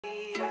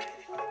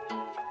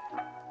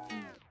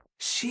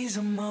She's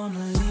a Mona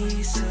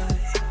Lisa.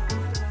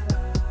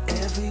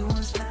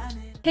 Everyone's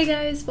lining. Hey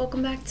guys,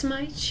 welcome back to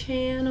my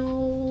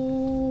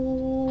channel.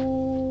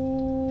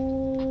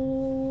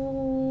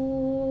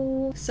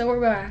 So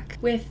we're back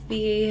with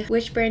the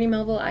which Brandy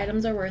Melville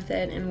items are worth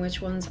it and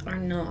which ones are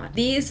not.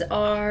 These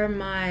are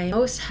my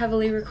most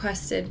heavily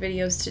requested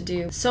videos to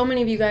do. So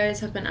many of you guys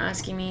have been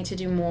asking me to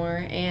do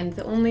more, and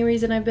the only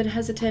reason I've been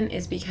hesitant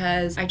is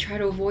because I try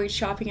to avoid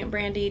shopping at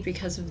Brandy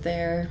because of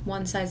their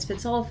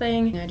one-size-fits-all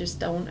thing. I just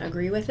don't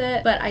agree with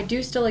it, but I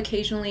do still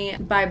occasionally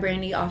buy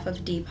Brandy off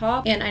of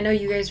Depop, and I know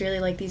you guys really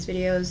like these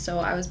videos, so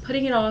I was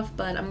putting it off,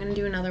 but I'm gonna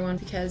do another one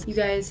because you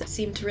guys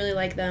seem to really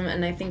like them,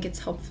 and I think it's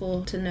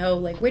helpful to know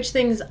like which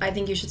things I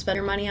think you should spend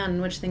your money on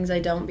and which things I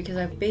don't, because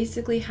I've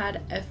basically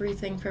had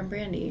everything from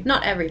Brandy.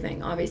 Not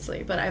everything,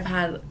 obviously, but I've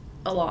had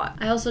a lot.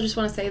 I also just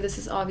want to say this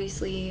is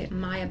obviously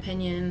my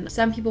opinion.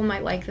 Some people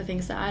might like the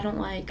things that I don't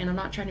like, and I'm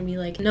not trying to be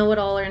like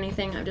know-it-all or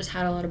anything. I've just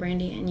had a lot of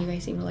Brandy and you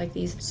guys seem to like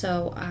these,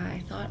 so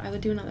I thought I would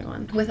do another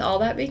one. With all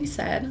that being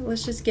said,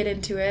 let's just get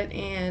into it,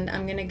 and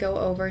I'm gonna go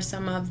over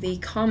some of the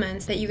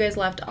comments that you guys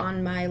left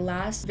on my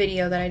last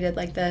video that I did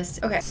like this.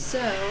 Okay, so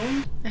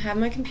I have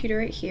my computer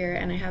right here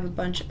and I have a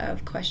bunch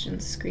of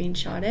questions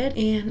screenshotted,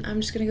 and I'm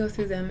just gonna go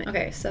through them.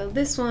 Okay, so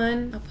this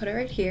one, I'll put it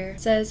right here.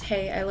 It says,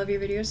 "Hey, I love your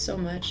videos so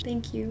much.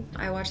 Thank you.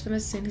 I watch them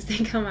as soon as they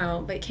come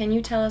out, but can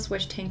you tell us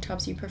which tank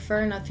tops you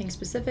prefer? Nothing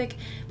specific,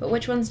 but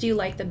which ones do you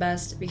like the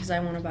best, because I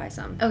want to buy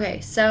some." Okay,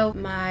 so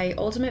my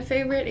ultimate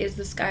favorite is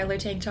the Skylar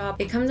tank top.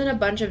 It comes in a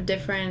bunch of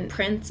different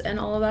prints and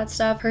all of that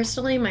stuff.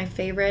 Personally, my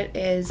favorite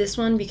is this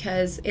one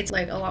because it's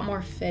like a lot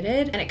more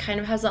fitted, and it kind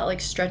of has that like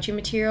stretchy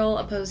material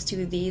opposed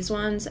to these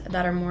ones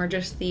that are more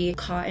just the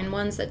cotton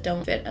ones that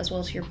don't fit as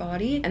well to your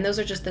body, and those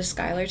are just the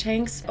Skylar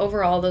tanks.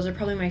 Overall, those are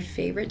probably my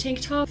favorite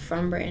tank top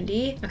from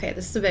Brandy. Okay,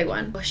 this is a big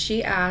one.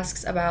 She asks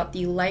about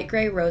the light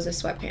gray Rosa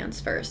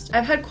sweatpants first.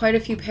 I've had quite a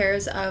few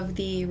pairs of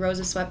the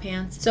Rosa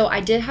sweatpants. So I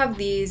did have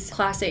these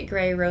classic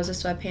gray Rosa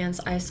sweatpants.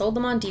 I sold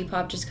them on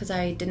Depop just because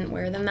I didn't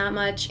wear them that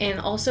much, and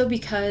also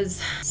because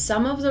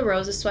some of the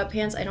Rosa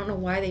sweatpants, I don't know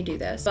why they do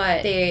this,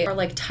 but they are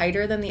like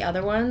tighter than the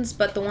other ones.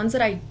 But the ones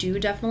that I do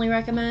definitely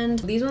recommend,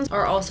 these ones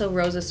are also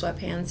Rosa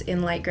sweatpants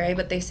in light gray,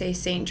 but they say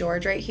St.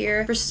 George right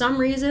here. For some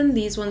reason,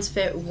 these ones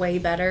fit way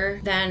better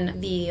than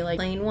the like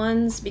plain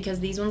ones, because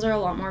these ones are a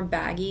lot more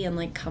baggy and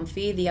like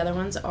comfy. The other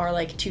ones are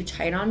like too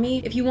tight on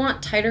me. If you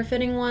want tighter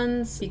fitting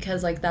ones,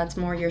 because like that's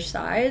more your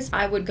size,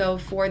 I would go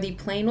for the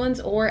plain ones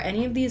or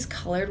any of these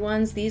colored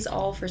ones. These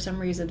all for some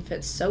reason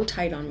fit so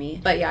tight on me.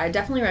 But yeah, I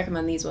definitely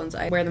recommend these ones.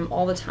 I wear them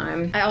all the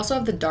time. I also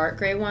have the dark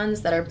gray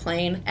ones that are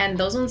plain, and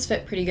those ones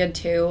fit pretty good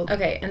too.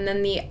 Okay, and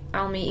then the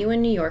I'll Meet You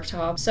in New York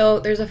top. So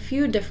there's a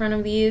few different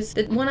of these.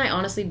 The one I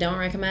honestly don't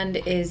recommend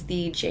is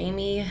the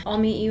Jamie I'll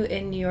Meet You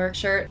in New York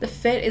shirt. The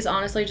fit is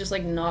honestly just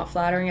like not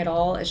flattering at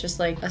all. It's just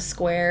like a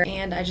square,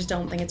 and I just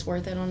don't think it's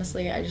worth it,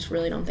 honestly. I just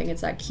really don't think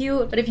it's that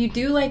cute. But if you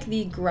do like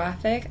the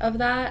graphic of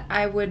that,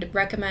 I would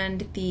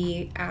recommend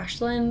the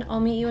Ashland I'll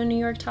Meet You in New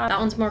York top. That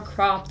one's more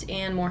cropped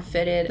and more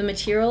fitted. The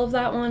material of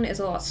that one is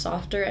a lot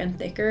softer and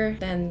thicker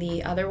than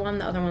the other one.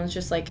 The other one's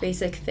just like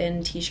basic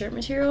thin t-shirt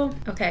material.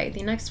 Okay,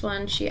 the next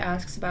one she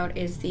asks about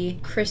is the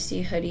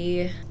Christy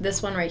hoodie.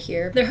 This one right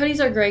here. Their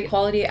hoodies are great.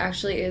 Quality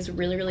actually is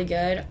really, really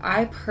good.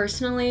 I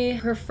personally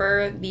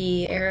prefer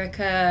the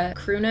Erica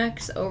crew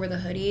necks over the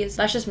hoodies.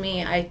 That's just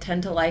me. I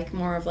tend to like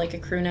more of like a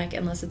crew neck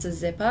unless it's a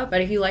zip up,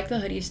 but if you like the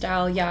hoodie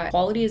style, yeah,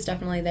 quality is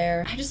definitely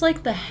there. I just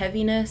like the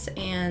heaviness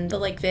and the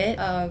like fit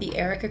of the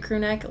Erica crew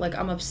neck. Like,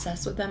 I'm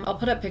obsessed with them. I'll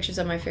put up pictures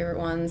of my favorite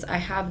ones. I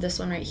have this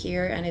one right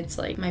here, and it's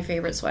like my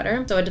favorite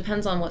sweater, so it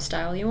depends on what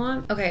style you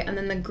want. Okay, and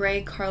then the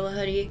gray Carla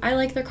hoodie. I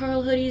like their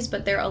Carla hoodies,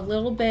 but they're a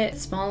little bit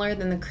smaller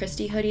than the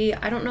Christy hoodie.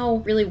 I don't know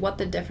really what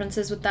the difference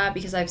is with that,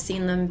 because I've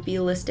seen them be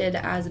listed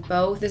as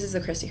both. This is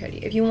the Christy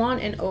hoodie. If you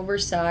want an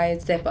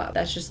oversized zip up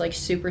that's just like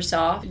super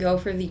soft, go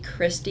for the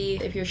Christy.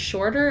 If you're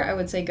shorter, I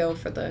would say go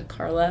for the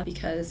Carla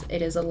because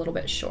it is a little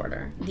bit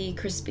shorter. The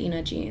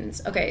Crispina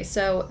jeans. Okay,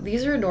 so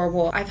these are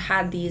adorable. I've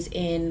had these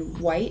in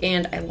white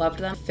and I loved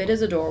them. Fit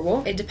is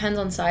adorable. It depends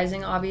on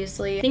sizing,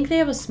 obviously. I think they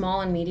have a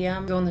small and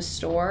medium. Go in the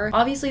store.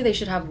 Obviously, they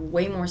should have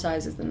way more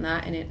sizes than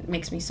that, and it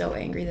makes me so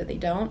angry that they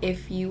don't.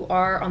 If you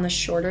are on the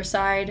shorter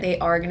side, they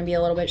are going to be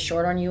a little bit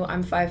short on you.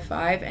 I'm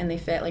 5'5", and they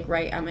fit like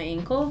right at my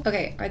ankle.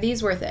 Okay, are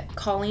these worth it?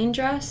 Colleen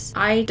dress.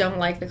 I don't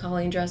like the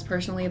Colleen dress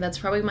personally. That's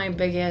probably my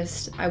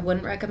biggest I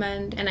wouldn't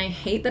recommend, and I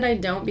hate that I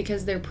don't,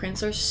 because their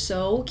prints are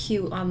so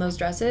cute on those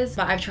dresses,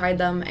 but I've tried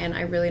them and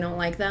I really don't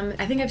like them.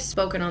 I think I've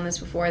spoken on this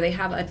before. They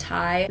have a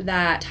tie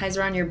that ties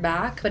around your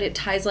back, but it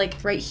ties like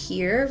right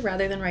here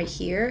rather than right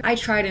here. I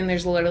tried and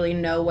there's literally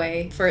no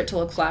way for it to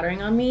look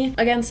flattering on me.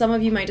 Again, some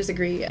of you might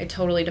disagree. It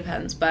totally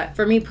depends, but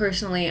for me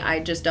personally, I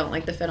just don't like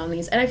like the fit on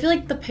these. And I feel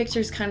like the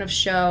pictures kind of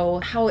show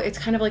how it's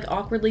kind of like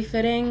awkwardly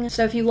fitting.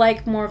 So if you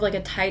like more of like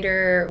a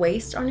tighter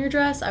waist on your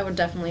dress, I would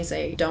definitely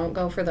say don't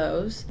go for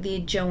those. The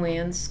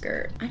Joanne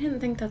skirt. I didn't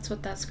think that's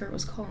what that skirt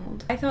was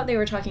called. I thought they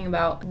were talking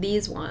about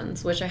these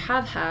ones, which I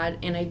have had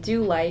and I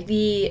do like.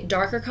 The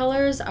darker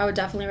colors, I would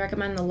definitely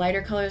recommend. The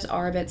lighter colors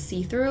are a bit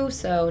see-through,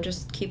 so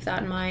just keep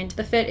that in mind.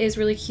 The fit is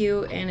really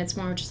cute and it's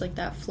more just like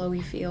that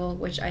flowy feel,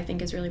 which I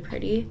think is really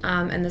pretty.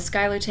 And the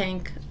Skylar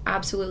tank,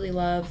 absolutely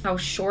love. How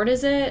short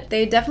is it?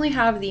 They definitely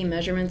have the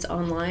measurements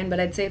online, but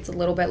I'd say it's a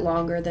little bit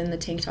longer than the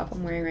tank top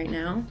I'm wearing right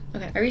now.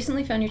 Okay, I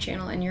recently found your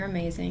channel and you're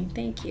amazing.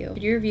 Thank you.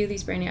 Could you review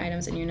these Brandy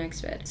items in your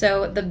next vid?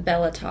 So the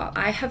Bella top.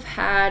 I have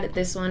had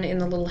this one in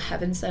the little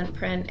heaven sent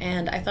print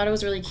and I thought it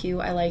was really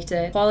cute. I liked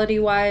it. Quality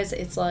wise,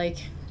 it's like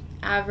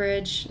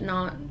average,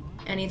 not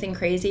anything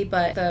crazy,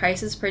 but the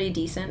price is pretty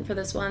decent for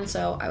this one,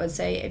 so I would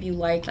say if you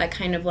like that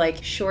kind of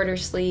like shorter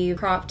sleeve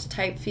cropped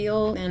type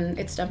feel, then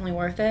it's definitely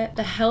worth it.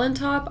 The Helen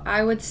top,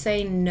 I would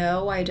say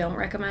no, I don't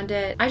recommend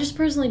it. I just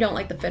personally don't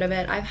like the fit of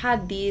it. I've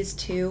had these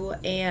too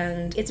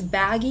and it's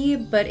baggy,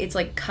 but it's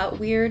like cut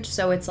weird,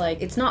 so it's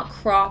like it's not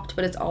cropped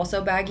but it's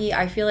also baggy.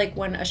 I feel like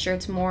when a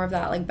shirt's more of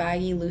that like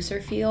baggy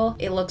looser feel,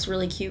 it looks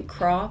really cute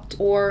cropped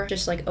or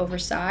just like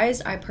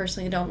oversized. I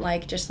personally don't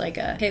like just like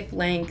a hip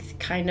length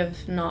kind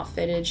of not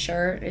fitted shirt.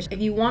 If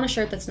you want a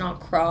shirt that's not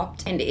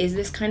cropped and is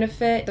this kind of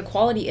fit, the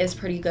quality is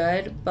pretty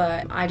good,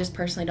 but I just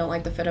personally don't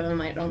like the fit of them.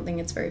 I don't think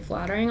it's very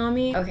flattering on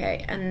me.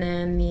 Okay, and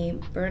then the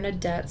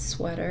Bernadette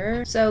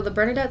sweater. So the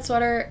Bernadette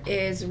sweater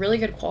is really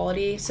good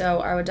quality, so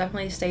I would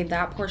definitely say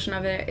that portion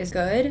of it is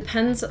good.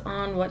 Depends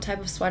on what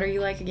type of sweater you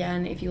like.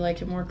 Again, if you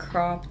like a more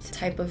cropped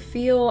type of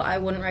feel, I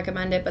wouldn't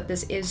recommend it, but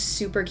this is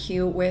super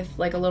cute with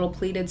like a little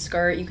pleated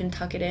skirt. You can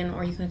tuck it in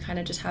or you can kind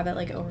of just have it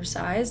like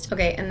oversized.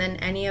 Okay, and then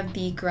any of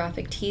the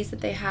graphic tees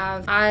that they have,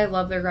 I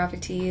love their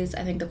graphic tees.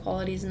 I think the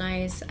quality is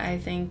nice. I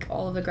think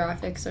all of the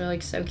graphics are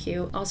like so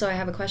cute. Also, I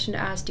have a question to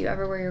ask. Do you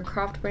ever wear your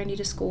cropped Brandy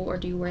to school or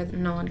do you wear the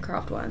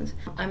non-cropped ones?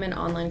 I'm in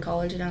online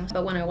college now,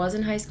 but when I was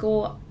in high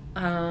school,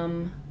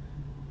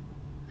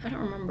 I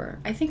don't remember.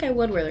 I think I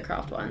would wear the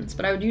cropped ones,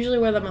 but I would usually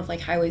wear them with like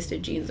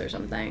high-waisted jeans or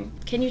something.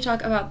 Can you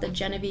talk about the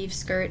Genevieve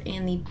skirt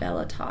and the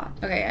Bella top?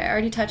 Okay, I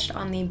already touched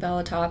on the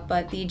Bella top,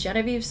 but the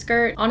Genevieve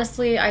skirt,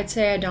 honestly, I'd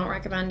say I don't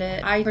recommend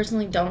it. I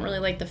personally don't really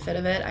like the fit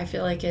of it. I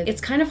feel like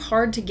it's kind of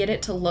hard to get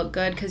it to look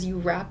good because you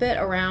wrap it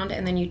around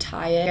and then you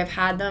tie it. I've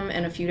had them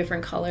in a few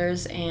different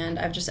colors and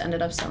I've just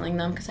ended up selling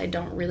them because I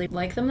don't really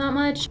like them that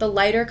much. The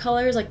lighter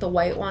colors, like the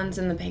white ones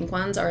and the pink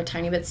ones, are a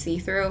tiny bit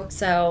see-through,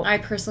 so I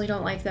personally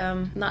don't like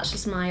them. That's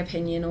just my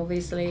opinion,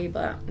 obviously,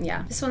 but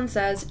yeah. This one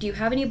says, do you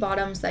have any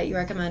bottoms that you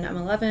recommend? I'm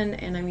 11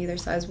 and I'm either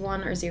size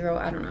 1 or 0,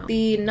 I don't know.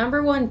 The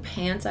number one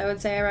pants I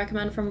would say I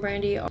recommend from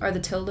Brandy are the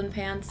Tilden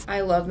pants.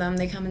 I love them.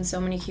 They come in so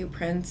many cute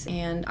prints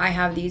and I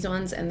have these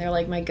ones and they're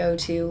like my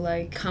go-to,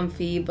 like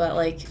comfy but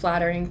like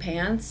flattering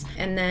pants.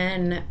 And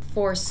then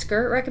for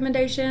skirt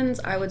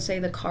recommendations, I would say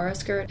the Cara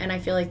skirt, and I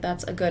feel like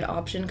that's a good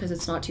option because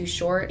it's not too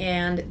short,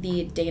 and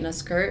the Dana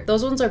skirt.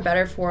 Those ones are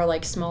better for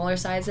like smaller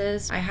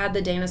sizes. I had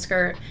the Dana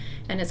skirt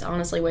and it's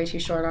honestly way too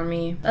short on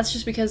me. That's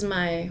just because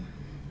my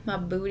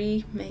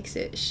booty makes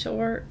it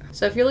short.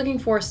 So if you're looking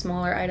for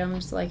smaller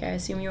items, like I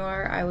assume you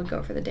are, I would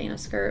go for the Dana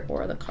skirt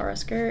or the Cara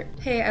skirt.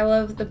 Hey, I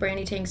love the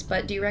Brandy tanks,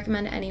 but do you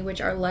recommend any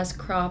which are less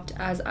cropped,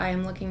 as I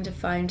am looking to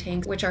find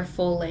tanks which are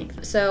full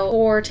length? So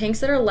for tanks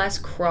that are less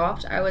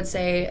cropped, I would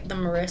say the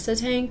Marissa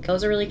tank.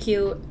 Those are really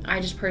cute. I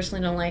just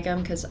personally don't like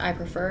them because I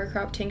prefer a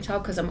cropped tank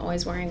top because I'm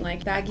always wearing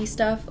like baggy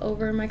stuff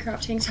over my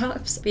cropped tank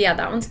tops. But yeah,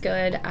 that one's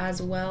good,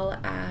 as well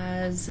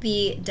as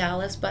the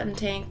Dallas button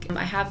tank.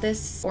 I have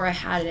this, or I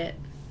had it.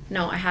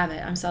 No, I have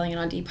it. I'm selling it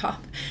on Depop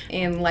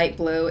in light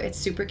blue. It's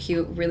super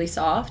cute, really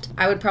soft.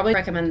 I would probably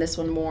recommend this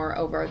one more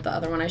over the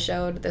other one I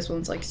showed. This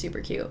one's like super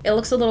cute. It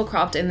looks a little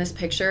cropped in this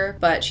picture,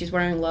 but she's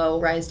wearing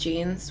low-rise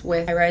jeans.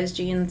 With high-rise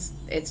jeans,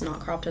 it's not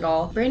cropped at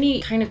all. Brandy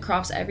kind of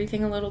crops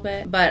everything a little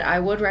bit, but I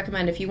would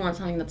recommend if you want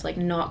something that's like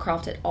not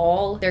cropped at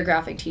all, their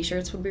graphic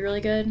t-shirts would be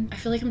really good. I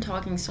feel like I'm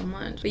talking so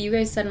much, but you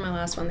guys said in my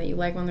last one that you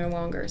like when they're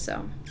longer,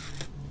 so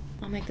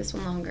I'll make this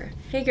one longer.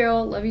 Hey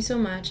girl, love you so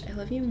much. I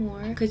love you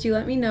more. Could you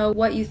let me know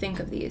what you think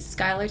of these?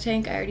 Skylar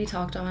tank, I already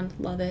talked on.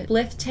 Love it.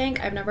 Blith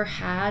tank, I've never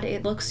had.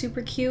 It looks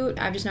super cute.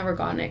 I've just never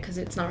gotten it because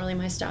it's not really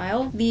my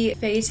style. The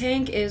Faye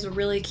tank is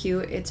really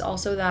cute. It's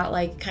also that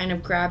like kind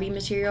of grabby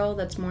material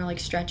that's more like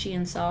stretchy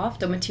and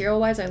soft. The material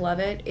wise, I love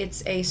it.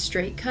 It's a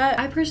straight cut.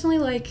 I personally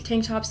like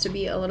tank tops to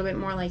be a little bit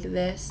more like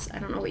this. I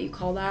don't know what you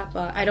call that,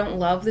 but I don't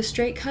love the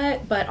straight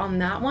cut. But on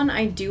that one,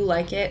 I do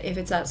like it if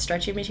it's that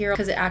stretchy material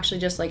because it actually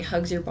just like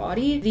hugs your body.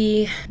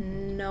 The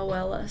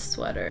Noella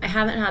sweater. I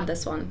haven't had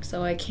this one,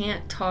 so I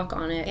can't talk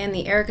on it. And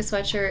the Erica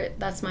sweatshirt,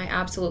 that's my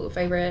absolute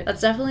favorite.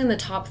 That's definitely in the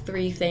top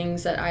 3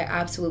 things that I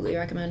absolutely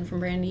recommend from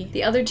Brandy.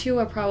 The other 2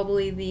 are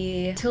probably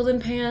the Tilden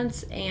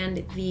pants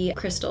and the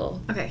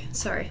Crystal. Okay,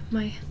 sorry,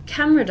 my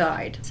camera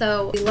died.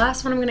 So the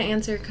last one I'm gonna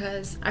answer,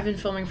 because I've been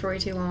filming for way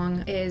too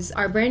long, is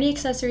are Brandy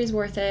accessories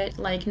worth it?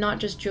 Like, not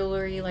just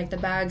jewelry, like the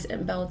bags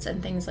and belts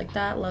and things like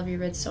that. Love you,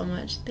 Rid, so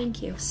much.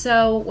 Thank you.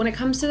 So when it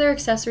comes to their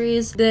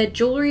accessories, the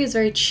jewelry is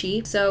very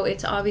cheap, so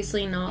it's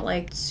obviously not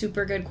like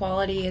super good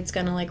quality. It's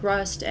gonna like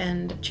rust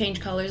and change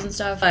colors and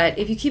stuff, but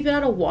if you keep it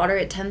out of water,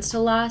 it tends to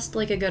last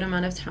like a good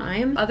amount of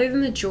time. Other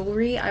than the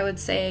jewelry, I would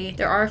say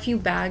there are a few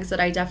bags that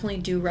I definitely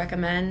do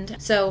recommend.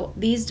 So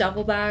these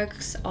duffel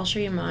bags, I'll show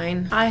you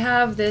mine. I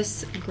have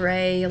this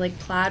gray like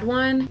plaid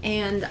one,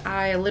 and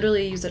I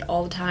literally use it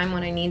all the time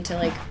when I need to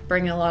like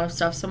bring a lot of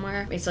stuff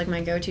somewhere. It's like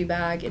my go-to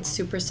bag. It's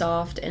super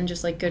soft and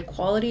just like good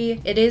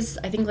quality. It is,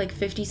 I think, like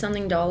 $50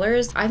 something.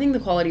 I think the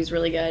quality is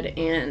really good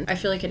and I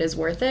feel like it is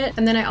worth it.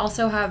 And then I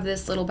also have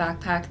this little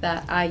backpack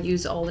that I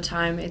use all the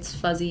time. It's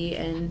fuzzy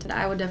and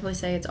I would definitely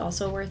say it's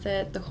also worth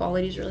it. The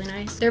quality is really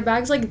nice. Their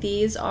bags like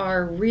these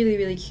are really,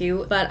 really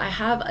cute, but I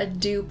have a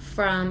dupe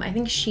from, I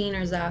think, Shein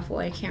or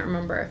Zaful, I can't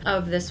remember,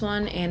 of this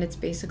one, and it's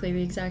basically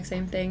the exact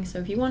same thing. So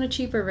if you want a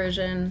cheaper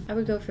version, I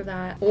would go for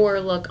that, or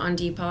look on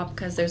Depop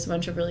because there's a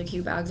bunch of really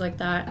cute bags like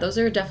that. Those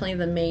are definitely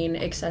the main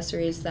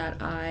accessories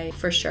that I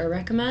for sure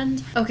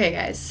recommend. Okay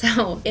guys,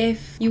 so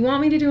if you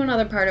want me to do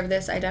another part of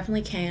this, I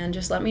definitely can.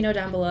 Just let me know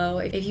down below.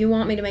 If you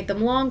want me to make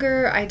them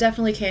longer, I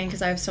definitely can,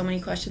 because I have so many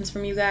questions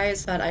from you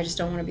guys, but I just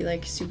don't want to be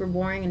like super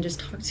boring and just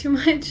talk too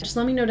much. Just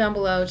let me know down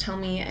below. Tell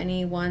me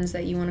any ones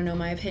that you want to know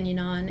my opinion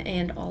on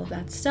and all of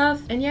that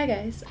stuff. And yeah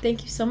guys,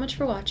 thank you so much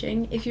for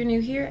watching. If you're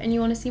new here and you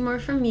want to see more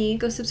from me,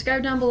 go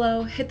subscribe down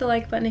below, hit the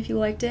like button if you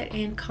liked it,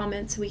 and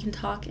comment so we can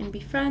talk and be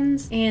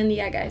friends. And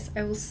yeah guys,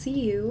 I will see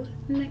you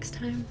next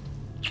time.